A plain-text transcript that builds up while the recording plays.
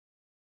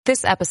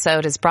This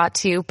episode is brought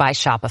to you by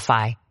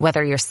Shopify.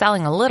 Whether you're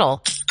selling a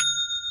little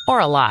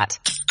or a lot,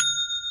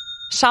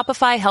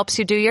 Shopify helps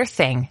you do your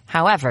thing,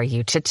 however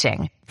you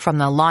cha-ching. From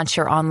the launch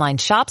your online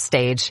shop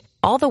stage,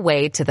 all the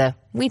way to the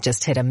we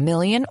just hit 1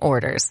 million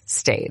orders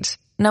stage.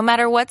 No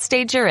matter what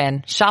stage you're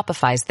in,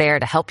 Shopify's there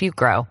to help you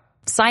grow.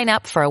 Sign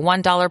up for a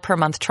 $1 per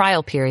month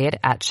trial period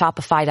at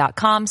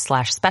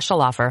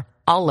shopify.com/special offer,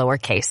 all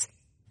lowercase.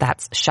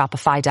 That's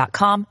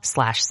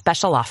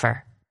shopify.com/special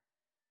offer.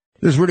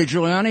 This is Rudy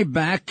Giuliani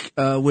back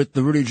with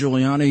the Rudy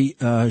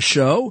Giuliani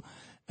show.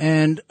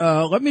 And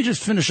let me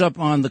just finish up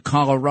on the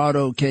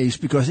Colorado case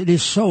because it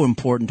is so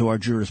important to our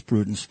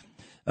jurisprudence.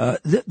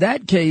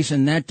 That case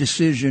and that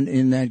decision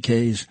in that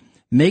case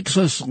makes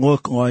us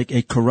look like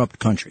a corrupt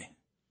country.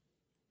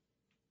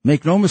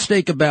 Make no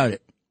mistake about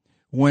it.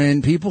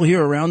 When people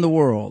hear around the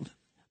world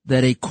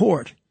that a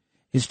court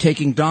is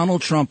taking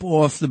Donald Trump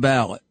off the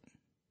ballot,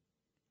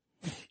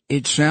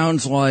 it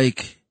sounds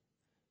like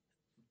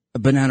a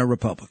banana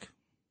republic.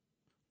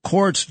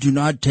 Courts do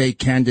not take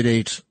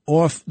candidates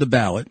off the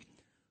ballot,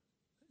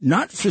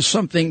 not for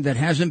something that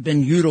hasn't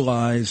been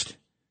utilized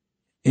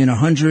in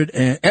 100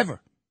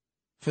 ever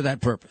for that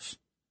purpose.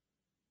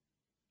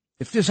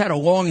 If this had a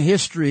long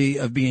history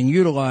of being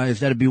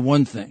utilized, that'd be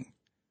one thing.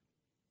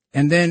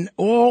 And then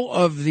all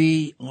of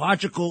the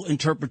logical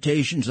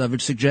interpretations of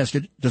it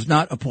suggested does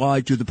not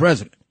apply to the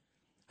president.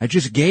 I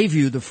just gave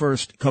you the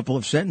first couple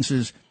of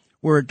sentences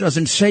where it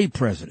doesn't say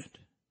president.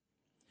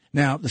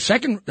 Now, the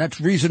second,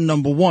 that's reason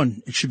number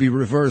one. It should be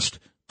reversed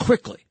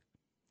quickly.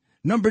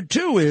 Number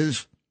two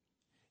is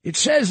it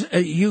says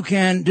you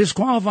can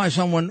disqualify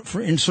someone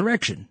for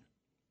insurrection.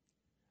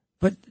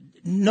 But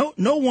no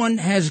one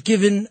has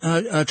given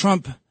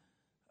Trump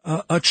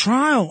a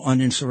trial on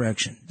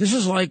insurrection. This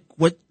is like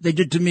what they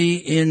did to me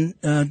in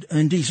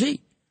D.C.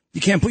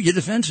 You can't put your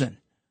defense in.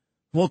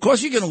 Well, of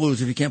course you're going to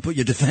lose if you can't put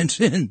your defense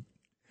in.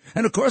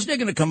 And of course they're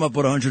going to come up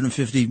with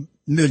 $150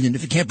 million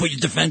if you can't put your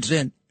defense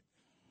in.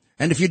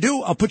 And if you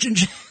do, I'll put you in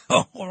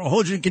jail or I'll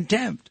hold you in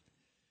contempt.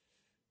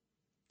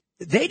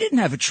 They didn't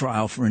have a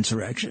trial for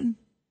insurrection.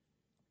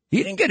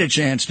 He didn't get a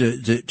chance to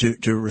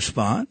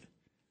respond.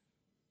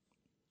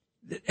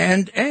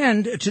 And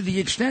to the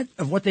extent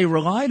of what they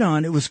relied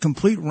on, it was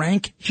complete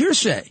rank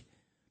hearsay.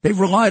 They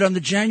relied on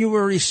the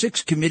January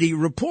 6th committee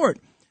report,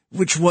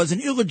 which was an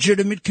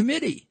illegitimate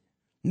committee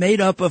made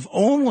up of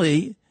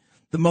only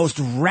the most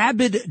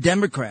rabid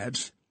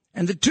Democrats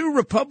and the two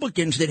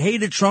Republicans that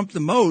hated Trump the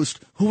most,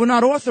 who were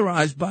not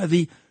authorized by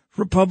the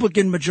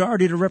Republican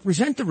majority to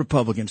represent the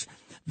Republicans.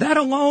 That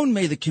alone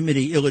made the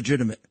committee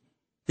illegitimate.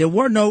 There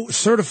were no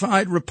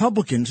certified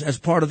Republicans as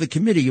part of the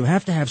committee. You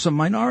have to have some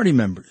minority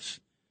members.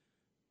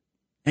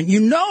 And you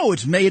know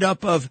it's made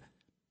up of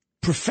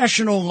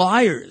professional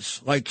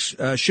liars like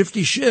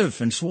Shifty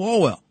Schiff and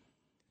Swalwell.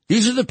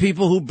 These are the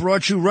people who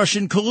brought you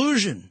Russian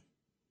collusion.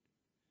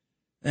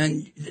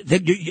 And they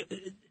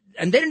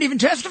didn't even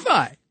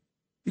testify.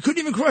 You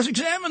couldn't even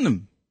cross-examine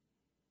them.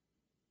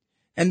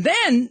 And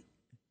then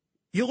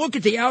you look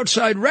at the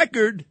outside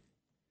record.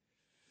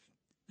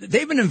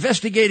 They've been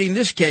investigating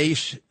this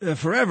case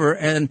forever,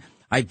 and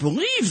I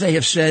believe they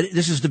have said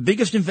this is the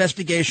biggest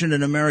investigation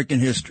in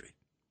American history.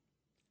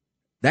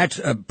 That's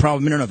a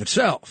problem in and of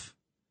itself.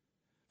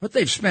 But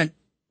they've spent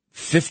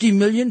 $50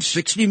 million,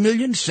 $60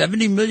 million,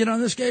 $70 million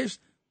on this case.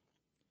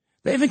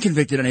 They haven't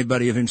convicted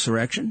anybody of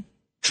insurrection,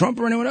 Trump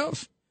or anyone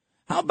else.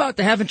 How about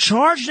they haven't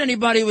charged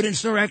anybody with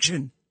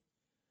insurrection?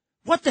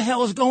 What the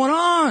hell is going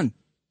on?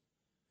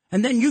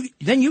 And then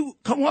you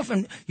come off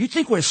and you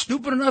think we're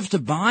stupid enough to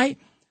buy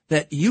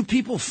that you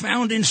people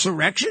found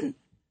insurrection?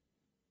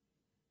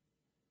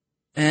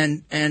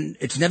 And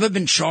it's never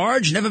been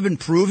charged, never been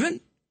proven?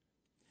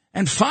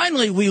 And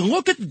finally, we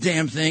look at the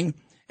damn thing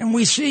and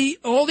we see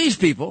all these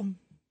people.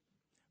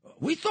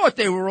 We thought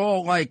they were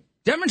all like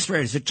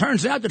demonstrators. It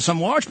turns out that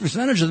some large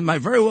percentage of them might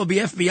very well be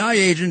FBI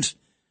agents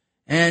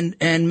and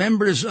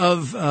members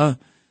of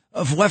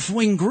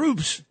left-wing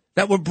groups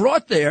that were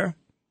brought there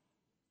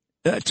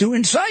to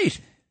incite.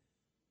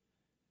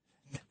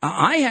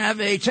 I have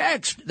a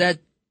text that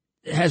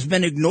has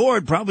been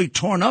ignored, probably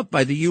torn up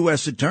by the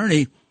U.S.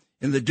 attorney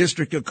in the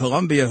District of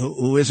Columbia,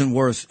 who isn't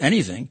worth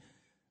anything,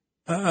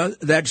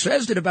 that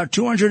says that about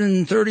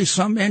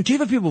 230-some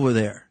Antifa people were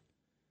there.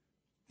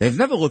 They've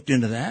never looked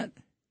into that.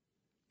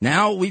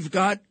 Now we've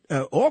got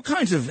all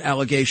kinds of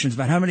allegations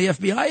about how many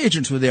FBI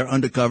agents were there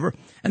undercover,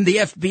 and the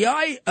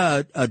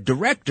FBI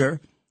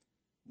director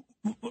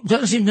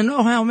doesn't seem to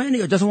know how many,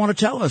 or doesn't want to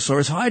tell us, or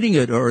is hiding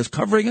it, or is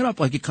covering it up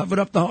like he covered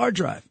up the hard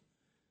drive.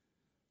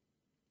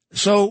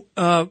 So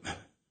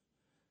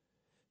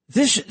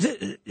this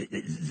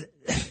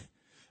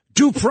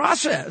due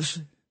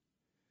process,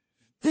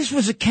 this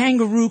was a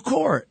kangaroo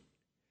court.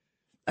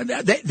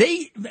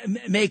 They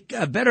make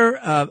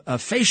better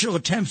facial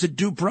attempts at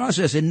due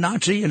process in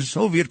Nazi and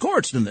Soviet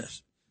courts than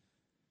this.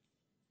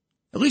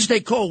 At least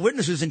they call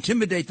witnesses,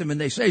 intimidate them, and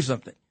they say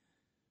something.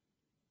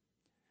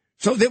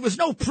 So there was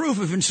no proof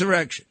of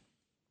insurrection.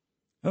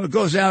 It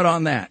goes out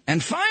on that.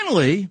 And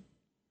finally,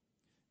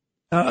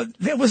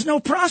 there was no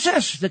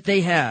process that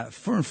they have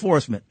for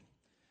enforcement.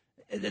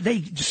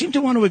 They seem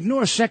to want to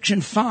ignore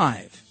Section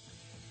 5.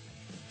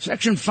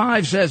 Section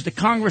 5 says the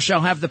Congress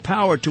shall have the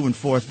power to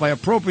enforce by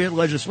appropriate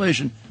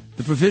legislation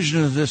the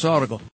provision of this article.